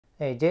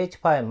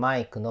JHAM マ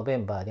イクノベ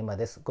ンバーリマ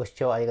です。ご視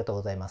聴ありがとう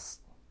ございま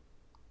す。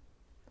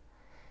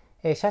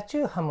車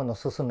中ハムの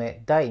すす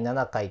め第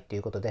7回とい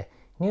うことで、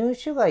入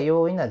手が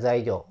容易な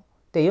材料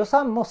で予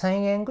算も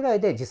1000円ぐらい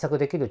で自作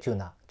できるチュー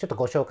ナー、ちょっと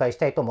ご紹介し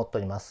たいと思ってお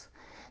ります。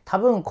多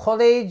分こ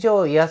れ以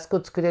上安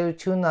く作れる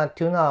チューナーっ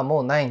ていうのは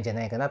もうないんじゃ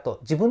ないかなと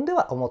自分で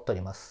は思っており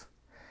ます。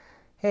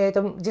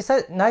実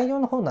際内容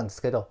の方なんで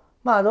すけど、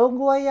ロン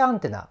グワイヤアン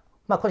テナ、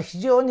これ非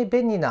常に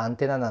便利なアン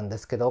テナなんで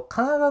すけど、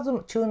必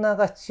ずチューナー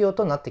が必要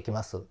となってき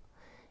ます。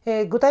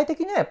具体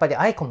的にはやっぱり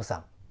アイコム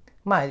さ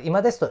ん、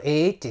今ですと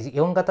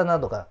AH4 型な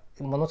どが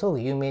ものすご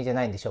く有名じゃ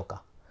ないんでしょう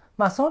か。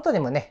その他に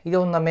もね、い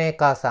ろんなメー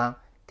カーさん、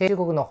中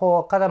国の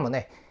方からも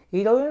ね、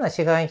いろいろな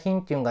市販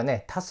品っていうのが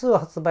ね、多数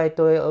発売し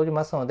ており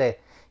ますので、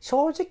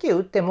正直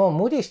売っても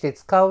無理して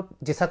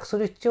自作す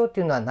る必要って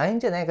いうのはないん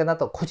じゃないかな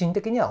と個人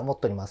的には思っ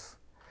ております。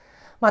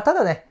た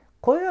だね、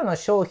これらの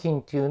商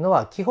品っていうの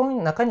は基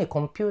本中にコ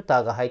ンピュー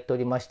ターが入ってお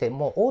りまして、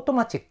もうオート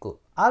マチック。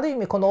ある意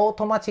味このオー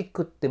トマチッ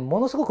クっても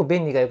のすごく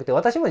便利が良くて、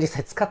私も実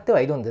際使って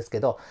はいるんです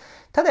けど、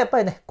ただやっぱ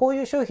りね、こう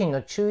いう商品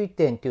の注意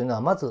点っていうのは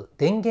まず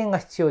電源が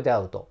必要で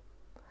あると。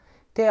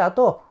で、あ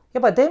と、や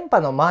っぱり電波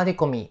の回り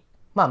込み。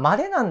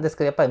稀なんです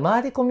けど、やっぱり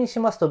回り込み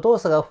しますと動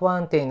作が不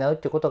安定になるっ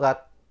ていうこと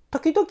が、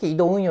時々移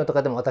動運用と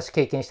かでも私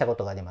経験したこ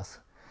とがありま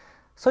す。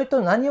それ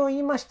と何を言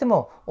いまして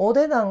も、お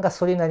値段が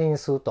それなりに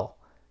すると。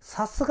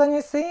さすがに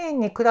1000円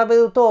に比べ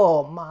る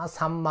と、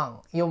3万、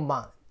4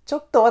万。ちょ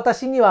っと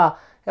私には、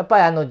やっ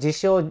ぱり自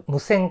称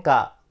無線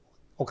化、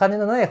お金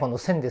のない方の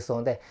線です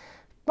ので、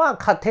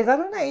手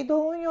軽な移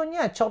動運用に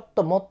はちょっ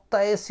ともっ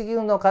たいすぎ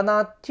るのか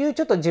なっていう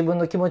ちょっと自分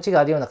の気持ちが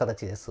あるような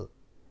形です。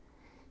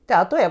で、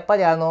あとはやっぱ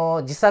り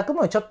自作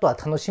もちょっとは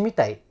楽しみ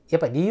たい。やっ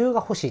ぱり理由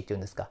が欲しいっていう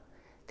んですか。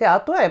で、あ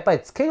とはやっぱ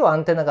りつけるア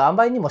ンテナがあ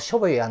まりにもしょ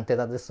ぼいアンテ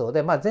ナですの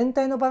で、全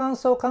体のバラン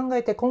スを考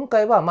えて今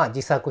回は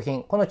自作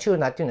品、このチュー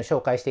ナーっていうのを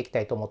紹介していきた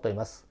いと思っており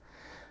ます。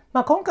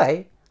今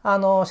回、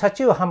車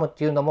中ハムっ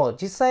ていうのも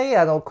実際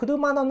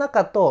車の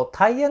中と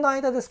タイヤの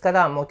間ですか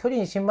ら、もう距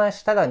離にしま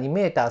したら2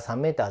メーター、3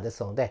メーターで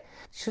すので、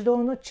手動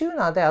のチュー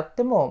ナーであっ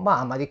ても、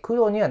あまり苦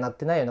労にはなっ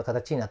てないような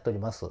形になっており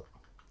ます。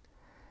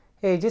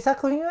自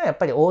作品はやっ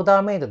ぱりオーダ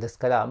ーメイドです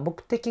から、目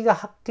的が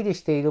はっきり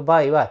している場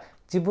合は、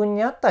自分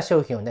に合った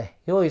商品をね、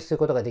用意する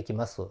ことができ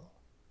ます。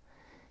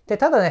で、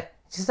ただね、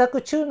自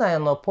作チューナー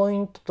のポイ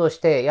ントとし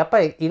て、やっぱ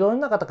りいろん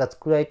な方が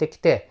作られてき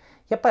て、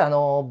やっぱり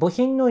部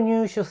品の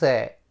入手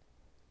性、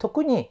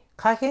特に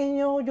可変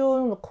容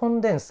量のコ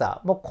ンデン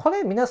サー、もうこ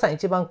れ皆さん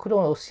一番苦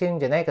労してるん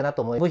じゃないかな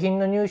と思います。部品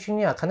の入手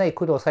にはかなり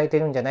苦労されて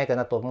るんじゃないか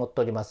なと思っ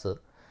ております。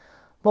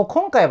もう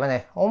今回は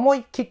ね、思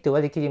い切って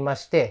割り切りま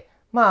して、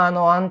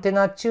アンテ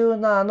ナチュー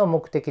ナーの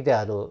目的で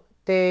ある。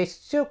で、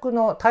出力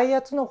の耐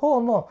圧の方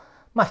も、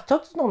一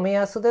つの目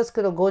安です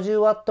けど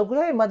 50W ぐ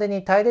らいまで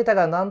に耐えれた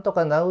らなんと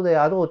かなるで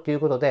あろうという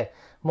ことで、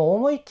もう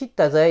思い切っ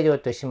た材料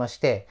としまし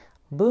て、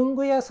文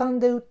具屋さん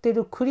で売ってい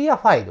るクリア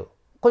ファイル。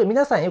これ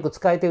皆さんよく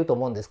使えていると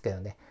思うんですけど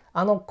ね。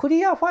ク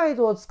リアファイ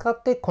ルを使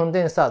ってコン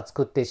デンサー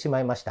作ってし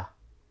まいました。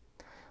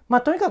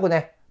とにかく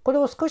ね、これ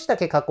を少しだ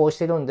け加工し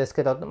てるんです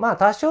けど、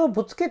多少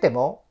ぶつけて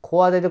も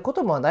壊れるこ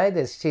ともない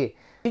ですし、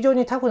非常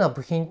にタフな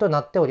部品とな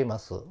っておりま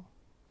す。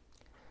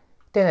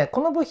でね、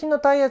この部品の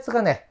耐圧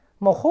がね、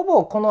もうほ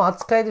ぼこの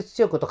扱える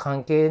出力と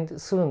関係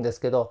するんです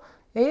けど、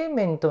エレ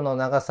メントの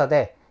長さ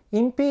で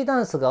インピーダ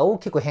ンスが大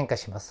きく変化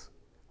します。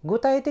具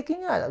体的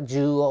には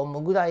10オー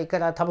ムぐらいか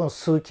ら多分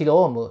数キ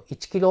ロオーム、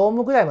1キロオー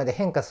ムぐらいまで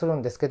変化する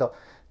んですけど、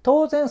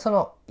当然そ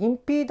のイン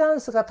ピーダ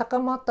ンスが高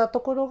まったと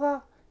ころ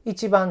が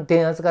一番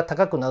電圧が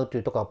高くなると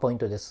いうところがポイン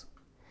トです。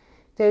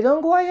で、ロ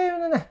ングワイヤ用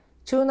のね、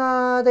チュー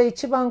ナーで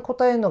一番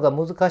答えるのが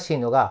難しい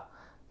のが、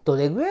ど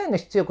れぐらいの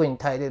出力に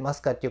耐えれま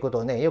すかっていうこと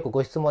をね、よく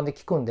ご質問で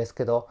聞くんです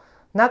けど、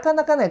なか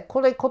なかね、こ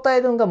れ答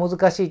えるのが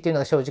難しいっていうの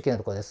が正直な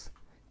ところです。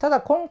た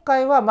だ今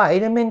回はエ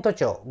レメント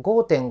長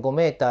 5.5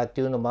 メーターって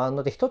いうのもある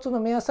ので、一つ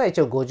の目安は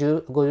一応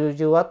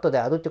50ワットで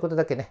あるってこと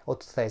だけね、お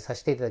伝えさ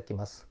せていただき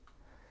ます。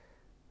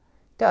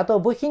で、あ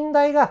と部品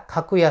代が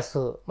格安、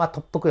ト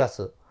ップクラ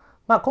ス。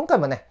今回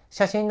もね、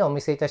写真のお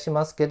見せいたし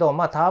ますけど、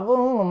多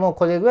分もう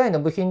これぐらいの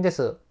部品で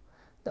す。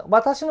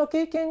私の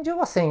経験上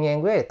は1000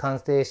円ぐらいで完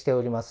成して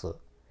おります。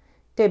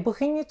で、部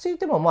品につい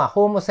ても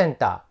ホームセン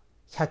タ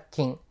ー、100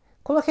均。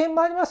この辺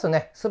もありますと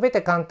ね、すべ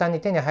て簡単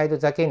に手に入る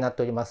だけになっ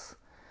ております。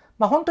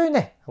本当に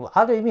ね、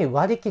ある意味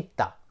割り切っ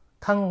た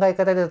考え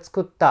方で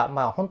作った、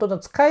本当の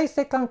使い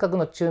捨て感覚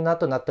のチューナー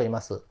となっておりま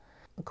す。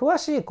詳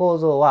しい構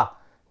造は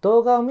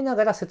動画を見な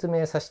がら説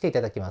明させていた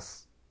だきま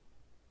す。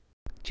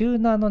チュー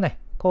ナーのね、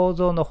構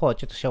造の方を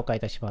ちょっと紹介い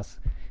たします。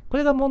こ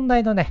れが問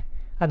題のね、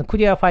ク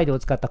リアファイルを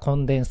使ったコ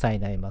ンデンサーに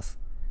なります。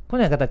こ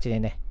のような形で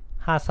ね、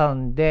挟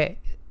ん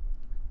で、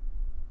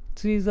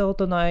釣り竿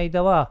との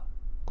間は、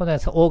このよ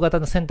うな大型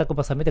の洗濯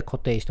バサミで固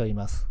定しており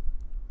ます。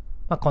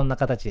こんな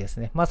形です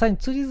ね。まさに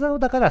釣り竿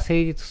だから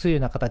成立するよ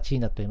うな形に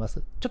なっておりま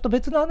す。ちょっと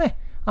別のね、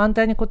アン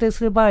テナに固定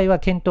する場合は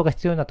検討が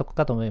必要なとこ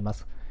かと思いま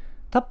す。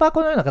タッパーは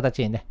このような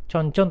形にね、ち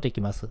ょんちょんといき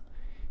ます。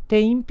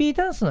で、インピー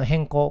ダンスの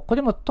変更。こ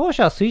れも当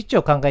初はスイッチ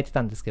を考えて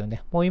たんですけど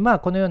ね、もう今は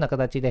このような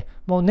形で、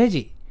もうネ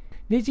ジ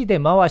レジで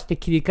回して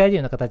切り替えるよ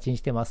うな形に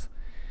してます。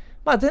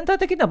全体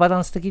的なバラ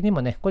ンス的に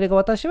もね、これが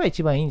私は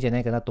一番いいんじゃな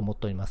いかなと思っ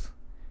ております。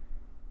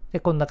で、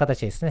こんな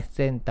形ですね、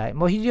全体。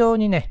もう非常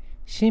にね、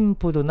シン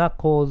プルな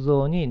構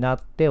造にな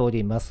ってお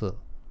ります。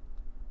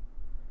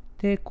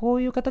で、こ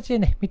ういう形で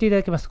ね、見ていた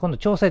だきます。今度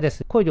調整で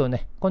す。コイルを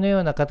ね、この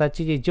ような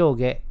形で上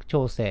下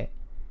調整。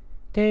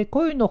で、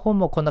コイルの方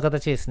もこんな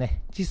形です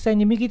ね。実際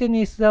に右手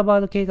に S ダー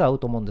バー系が合う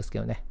と思うんですけ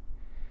どね。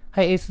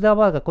はい、S ダー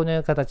バーがこのよ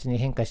うな形に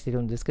変化して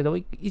るんですけど、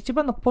一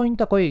番のポイン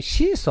トはこういう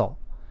シーソ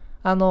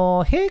ー。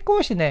並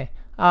行してね、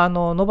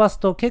伸ばす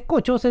と結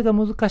構調整が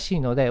難しい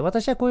ので、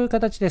私はこういう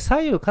形で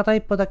左右片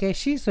一方だけ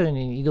シーソー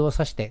に移動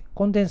させて、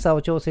コンデンサー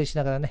を調整し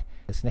ながらね、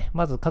ですね、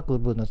まず各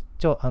部の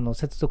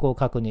接続を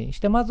確認し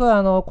て、まず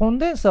はコン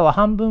デンサーは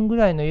半分ぐ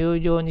らいの容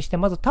量にして、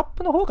まずタッ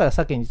プの方から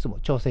先にいつも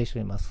調整して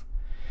おります。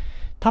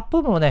タッ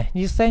プ部もね、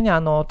実際に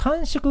短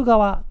縮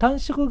側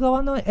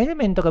のエレ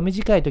メントが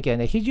短いときは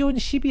ね、非常に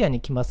シビアに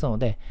きますの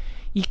で、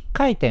1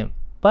回転、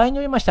場合に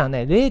よりましたら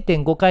ね、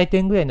0.5 回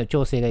転ぐらいの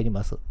調整がいり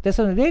ます。で、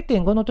その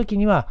 0.5 の時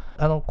には、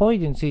コイ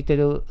ルについてい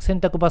る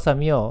洗濯バサ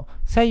ミを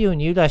左右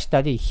に揺らし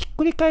たり、ひっ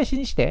くり返し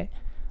にして、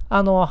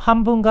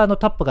半分側の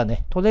タップが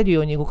ね、取れる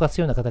ように動か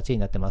すような形に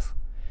なってます。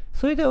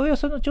それでおよ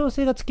その調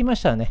整がつきま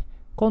したらね、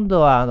今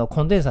度は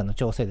コンデンサーの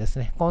調整です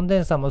ね。コンデ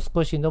ンサーも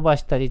少し伸ば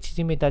したり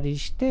縮めたり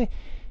して、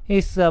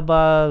S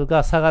バー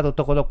が下がる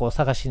ところを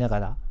探しなが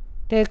ら、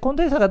で、コン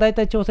デンサーがだい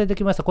たい調整で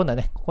きますと、今度は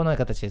ね、このよう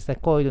な形ですね。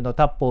コイルの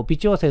タップを微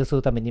調整す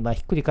るために今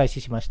ひっくり返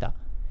ししました。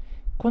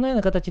このよう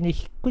な形に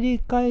ひっくり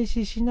返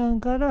ししな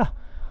がら、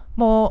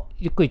もう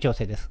ゆっくり調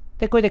整です。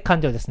で、これで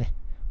完了ですね。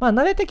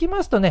慣れてき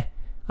ますとね、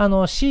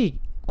C、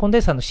コンデ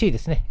ンサーの C で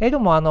すね。L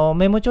も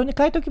メモ帳に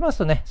書いておきます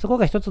とね、そこ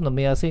が一つの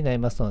目安になり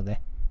ますの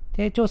で、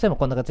で、調整も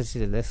こんな形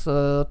でス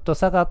ーッと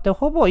下がって、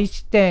ほぼ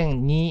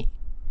 1.0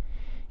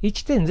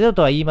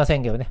 とは言いませ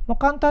んけどね、もう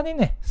簡単に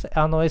ね、S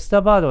バ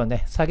ールを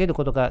ね、下げる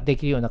ことがで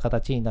きるような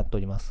形になってお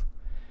ります。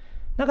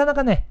なかな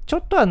かね、ちょ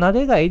っとは慣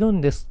れがいる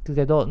んです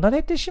けど、慣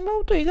れてしま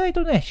うと意外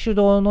とね、手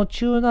動の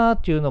チューナー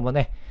っていうのも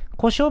ね、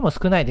故障も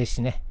少ないです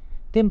しね、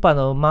電波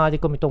の回り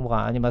込みと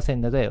かありませ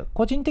んので、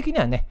個人的に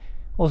はね、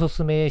おす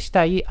すめし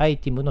たいアイ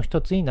テムの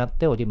一つになっ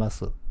ておりま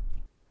す。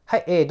は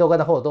い、動画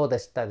の方どうで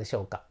したでし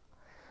ょうか。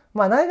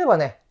慣れれば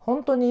ね、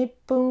本当に1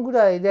分ぐ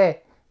らい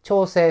で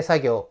調整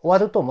作業終わ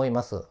ると思い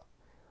ます。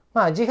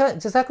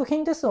自作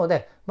品ですの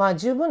で、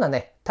十分な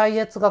ね、耐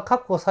圧が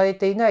確保され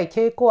ていない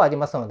傾向はあり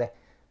ますので、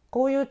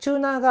こういうチュー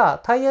ナー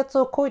が耐圧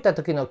を超えた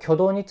時の挙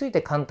動につい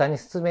て簡単に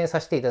説明さ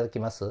せていただき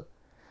ます。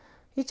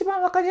一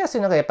番わかりやす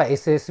いのがやっぱり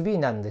SSB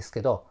なんです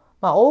けど、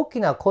大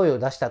きな声を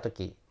出した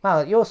時、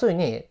要する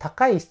に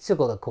高い出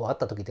力が加わっ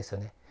た時です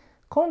よね。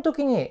この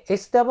時に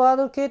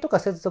SWR 系とか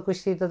接続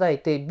していただ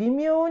いて、微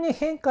妙に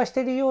変化して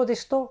いるようで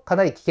すと、か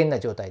なり危険な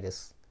状態で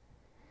す。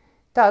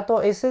で、あ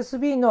と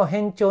SSB の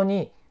変調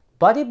に、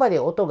バリバリ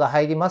音が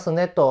入ります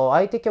ねと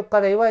相手局か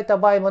ら言われた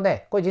場合も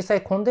ね、これ実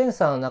際コンデン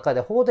サーの中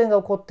で放電が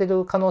起こってい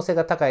る可能性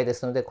が高いで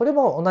すので、これ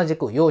も同じ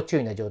く要注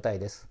意な状態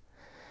です。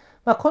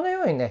この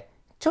ようにね、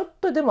ちょっ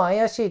とでも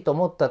怪しいと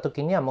思った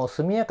時にはもう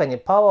速やかに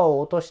パワーを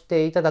落とし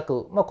ていただ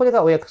く、これ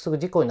がお約束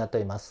事項になってお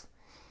ります。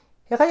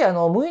やはり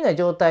無理な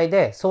状態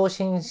で送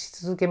信し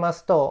続けま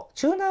すと、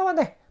チューナーは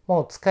ね、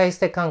もう使い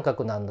捨て感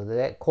覚なの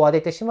で壊れ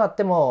てしまっ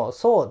ても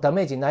そうダ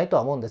メージないと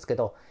は思うんですけ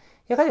ど、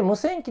やはり無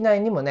線機内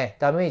にもね、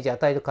ダメージ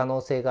与える可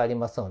能性があり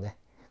ますので、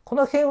こ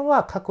の辺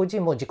は各自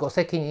も自己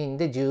責任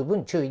で十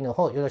分注意の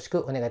方よろし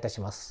くお願いいた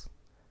します。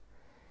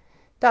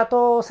で、あ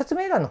と説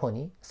明欄の方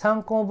に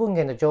参考文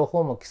献の情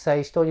報も記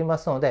載しておりま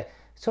すので、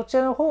そち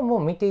らの方も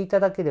見ていた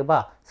だけれ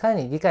ば、さら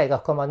に理解が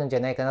深まるんじゃ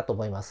ないかなと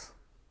思います。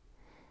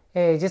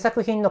自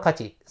作品の価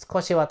値、少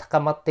しは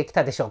高まってき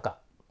たでしょうか。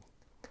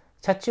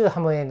車中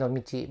ハムへの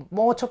道、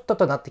もうちょっと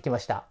となってきま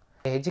した。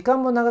時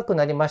間も長く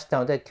なりました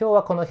ので、今日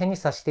はこの辺に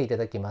させていた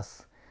だきま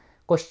す。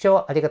ご視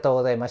聴ありがとう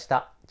ございまし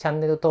た。チャン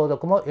ネル登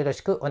録もよろ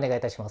しくお願いい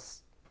たしま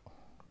す。